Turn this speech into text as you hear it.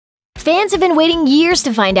Fans have been waiting years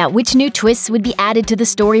to find out which new twists would be added to the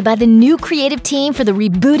story by the new creative team for the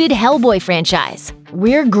rebooted Hellboy franchise.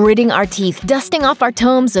 We're gritting our teeth, dusting off our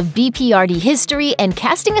tomes of BPRD history, and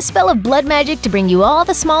casting a spell of blood magic to bring you all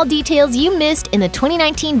the small details you missed in the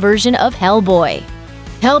 2019 version of Hellboy.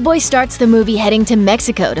 Hellboy starts the movie heading to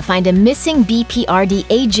Mexico to find a missing BPRD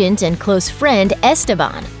agent and close friend,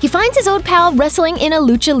 Esteban. He finds his old pal wrestling in a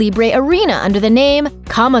lucha libre arena under the name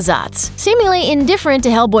Kamazats, seemingly indifferent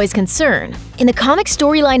to Hellboy's concern. In the comic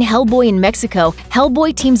storyline Hellboy in Mexico,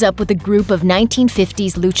 Hellboy teams up with a group of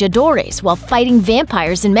 1950s luchadores while fighting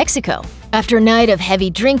vampires in Mexico. After a night of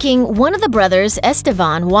heavy drinking, one of the brothers,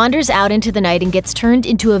 Esteban, wanders out into the night and gets turned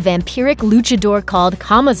into a vampiric luchador called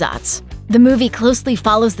Kamazats. The movie closely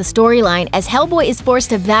follows the storyline as Hellboy is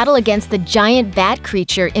forced to battle against the giant bat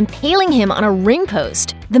creature, impaling him on a ring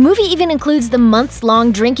post. The movie even includes the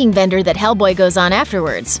months-long drinking bender that Hellboy goes on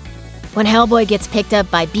afterwards. When Hellboy gets picked up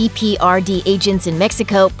by BPRD agents in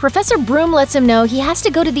Mexico, Professor Broom lets him know he has to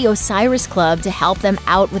go to the Osiris Club to help them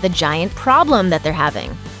out with a giant problem that they're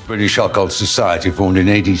having. British Occult Society formed in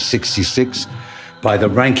 1866 by the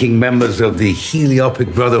ranking members of the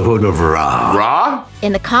Heliopic Brotherhood of Ra. Ra?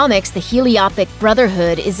 In the comics, the Heliopic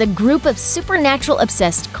Brotherhood is a group of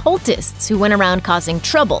supernatural-obsessed cultists who went around causing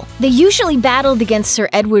trouble. They usually battled against Sir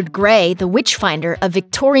Edward Grey, the Witchfinder, a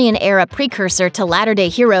Victorian-era precursor to latter-day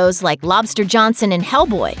heroes like Lobster Johnson and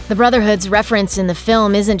Hellboy. The Brotherhood's reference in the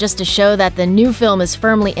film isn't just to show that the new film is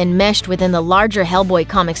firmly enmeshed within the larger Hellboy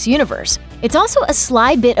comics universe. It's also a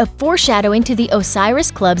sly bit of foreshadowing to the Osiris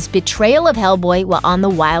Club's betrayal of Hellboy while on the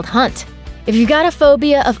Wild Hunt. If you've got a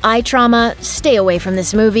phobia of eye trauma, stay away from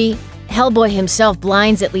this movie. Hellboy himself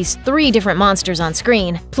blinds at least 3 different monsters on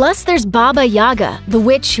screen. Plus, there's Baba Yaga, the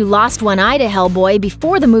witch who lost one eye to Hellboy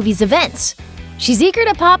before the movie's events. She's eager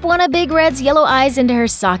to pop one of Big Red's yellow eyes into her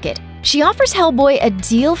socket. She offers Hellboy a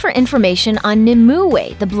deal for information on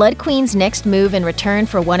Nimue, the Blood Queen's next move, in return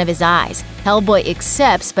for one of his eyes. Hellboy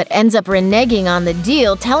accepts but ends up reneging on the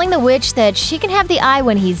deal, telling the witch that she can have the eye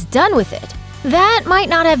when he's done with it. That might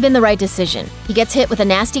not have been the right decision. He gets hit with a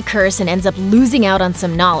nasty curse and ends up losing out on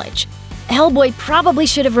some knowledge. Hellboy probably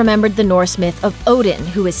should have remembered the Norse myth of Odin,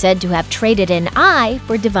 who is said to have traded an eye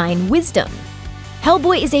for divine wisdom.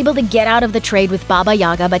 Hellboy is able to get out of the trade with Baba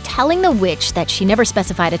Yaga by telling the witch that she never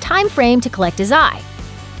specified a time frame to collect his eye.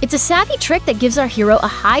 It's a savvy trick that gives our hero a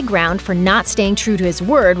high ground for not staying true to his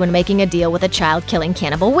word when making a deal with a child-killing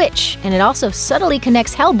cannibal witch, and it also subtly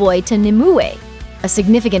connects Hellboy to Nimue. A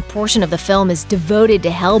significant portion of the film is devoted to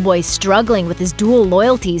Hellboy struggling with his dual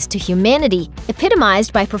loyalties to humanity,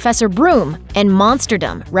 epitomized by Professor Broom, and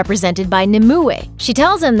monsterdom, represented by Nimue. She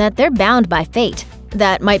tells him that they're bound by fate.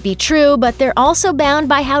 That might be true, but they're also bound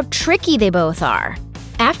by how tricky they both are.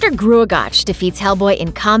 After Gruagach defeats Hellboy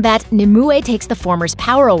in combat, Nimue takes the former's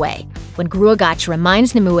power away. When Gruagach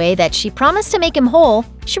reminds Nimue that she promised to make him whole,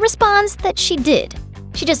 she responds that she did.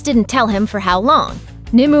 She just didn't tell him for how long.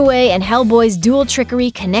 Nimue and Hellboy's dual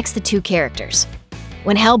trickery connects the two characters.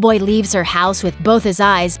 When Hellboy leaves her house with both his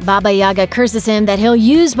eyes, Baba Yaga curses him that he'll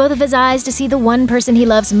use both of his eyes to see the one person he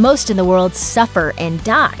loves most in the world suffer and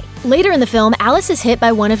die. Later in the film, Alice is hit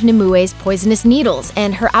by one of Nimue's poisonous needles,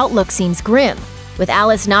 and her outlook seems grim. With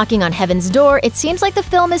Alice knocking on heaven's door, it seems like the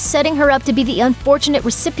film is setting her up to be the unfortunate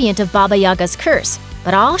recipient of Baba Yaga's curse.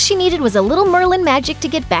 But all she needed was a little Merlin magic to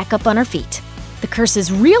get back up on her feet. The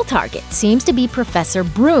curse's real target seems to be Professor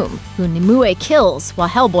Broom, who Nimue kills while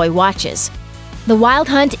Hellboy watches. The Wild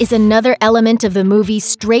Hunt is another element of the movie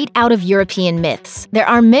straight out of European myths. There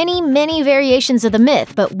are many variations of the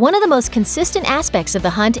myth, but one of the most consistent aspects of the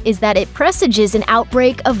hunt is that it presages an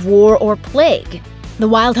outbreak of war or plague. The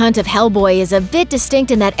Wild Hunt of Hellboy is a bit distinct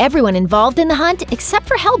in that everyone involved in the hunt, except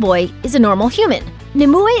for Hellboy, is a normal human.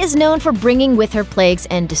 Nimue is known for bringing with her plagues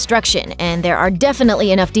and destruction, and there are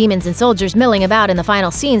definitely enough demons and soldiers milling about in the final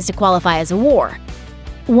scenes to qualify as a war.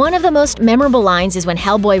 One of the most memorable lines is when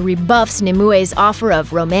Hellboy rebuffs Nimue's offer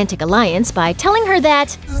of romantic alliance by telling her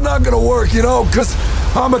that it's not gonna work, you know, because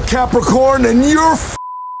I'm a Capricorn and you're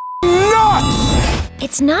nuts!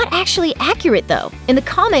 It's not actually accurate, though. In the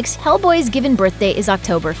comics, Hellboy's given birthday is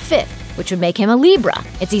October 5th, which would make him a Libra.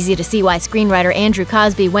 It's easy to see why screenwriter Andrew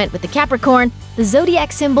Cosby went with the Capricorn. The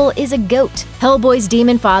zodiac symbol is a goat. Hellboy's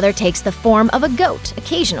demon father takes the form of a goat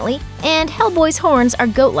occasionally, and Hellboy's horns are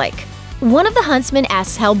goat-like. One of the huntsmen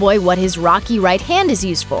asks Hellboy what his rocky right hand is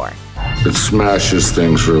used for. It smashes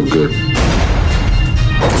things real good.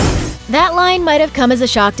 That line might have come as a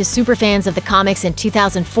shock to superfans of the comics in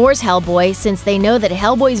 2004's Hellboy, since they know that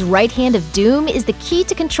Hellboy's right hand of doom is the key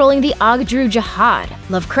to controlling the Ogdru Jihad,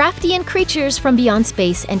 Lovecraftian creatures from beyond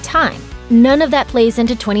space and time. None of that plays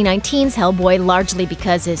into 2019's Hellboy, largely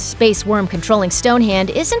because his space worm-controlling stone hand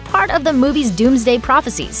isn't part of the movie's doomsday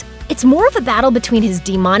prophecies. It's more of a battle between his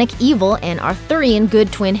demonic evil and Arthurian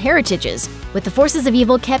good twin heritages, with the forces of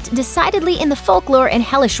evil kept decidedly in the folklore and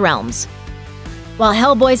hellish realms. While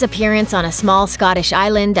Hellboy's appearance on a small Scottish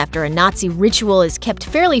island after a Nazi ritual is kept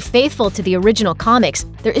fairly faithful to the original comics,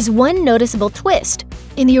 there is one noticeable twist.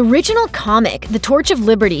 In the original comic, the Torch of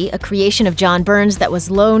Liberty, a creation of John Burns that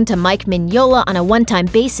was loaned to Mike Mignola on a one-time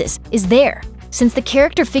basis, is there. Since the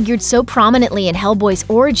character figured so prominently in Hellboy's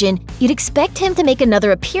origin, you'd expect him to make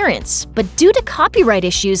another appearance, but due to copyright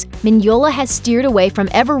issues, Mignola has steered away from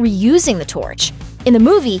ever reusing the torch. In the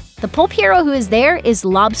movie, the pulp hero who is there is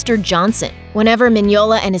Lobster Johnson. Whenever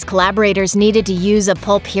Mignola and his collaborators needed to use a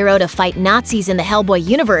pulp hero to fight Nazis in the Hellboy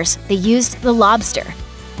universe, they used the Lobster.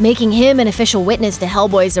 Making him an official witness to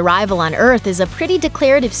Hellboy's arrival on Earth is a pretty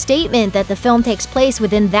declarative statement that the film takes place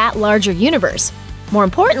within that larger universe. More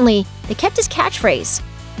importantly, they kept his catchphrase,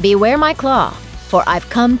 "Beware my claw, for I've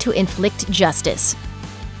come to inflict justice."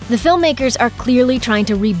 The filmmakers are clearly trying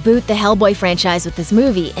to reboot the Hellboy franchise with this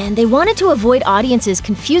movie, and they wanted to avoid audiences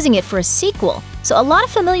confusing it for a sequel, so a lot of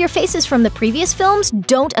familiar faces from the previous films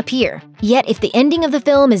don't appear. Yet if the ending of the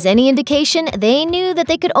film is any indication, they knew that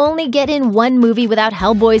they could only get in one movie without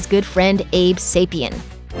Hellboy's good friend Abe Sapien.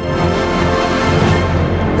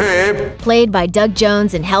 Hey, Abe. Played by Doug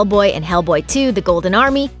Jones in Hellboy and Hellboy 2: The Golden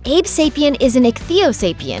Army, Abe Sapien is an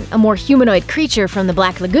ichthyosapien, a more humanoid creature from the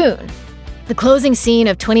Black Lagoon. The closing scene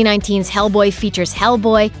of 2019's Hellboy features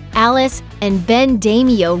Hellboy, Alice, and Ben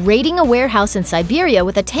Daimio raiding a warehouse in Siberia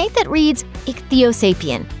with a tank that reads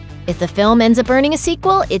Ichthyosapien. If the film ends up earning a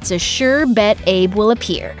sequel, it's a sure bet Abe will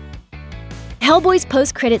appear. Hellboy's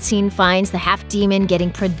post-credit scene finds the half-demon getting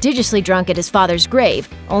prodigiously drunk at his father's grave,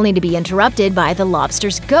 only to be interrupted by the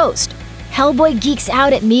lobster's ghost. Hellboy geeks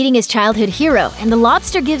out at meeting his childhood hero, and the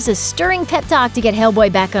lobster gives a stirring pep talk to get Hellboy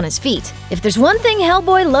back on his feet. If there's one thing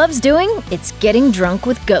Hellboy loves doing, it's getting drunk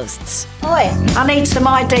with ghosts. Oi, I need some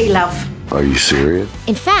ID, love. Are you serious?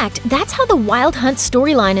 In fact, that's how the Wild Hunt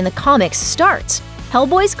storyline in the comics starts.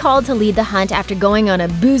 Hellboy's called to lead the hunt after going on a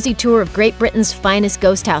boozy tour of Great Britain's finest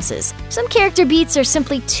ghost houses. Some character beats are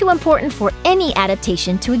simply too important for any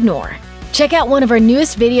adaptation to ignore. Check out one of our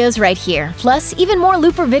newest videos right here. Plus, even more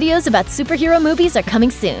Looper videos about superhero movies are coming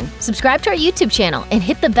soon. Subscribe to our YouTube channel and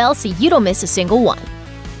hit the bell so you don't miss a single one.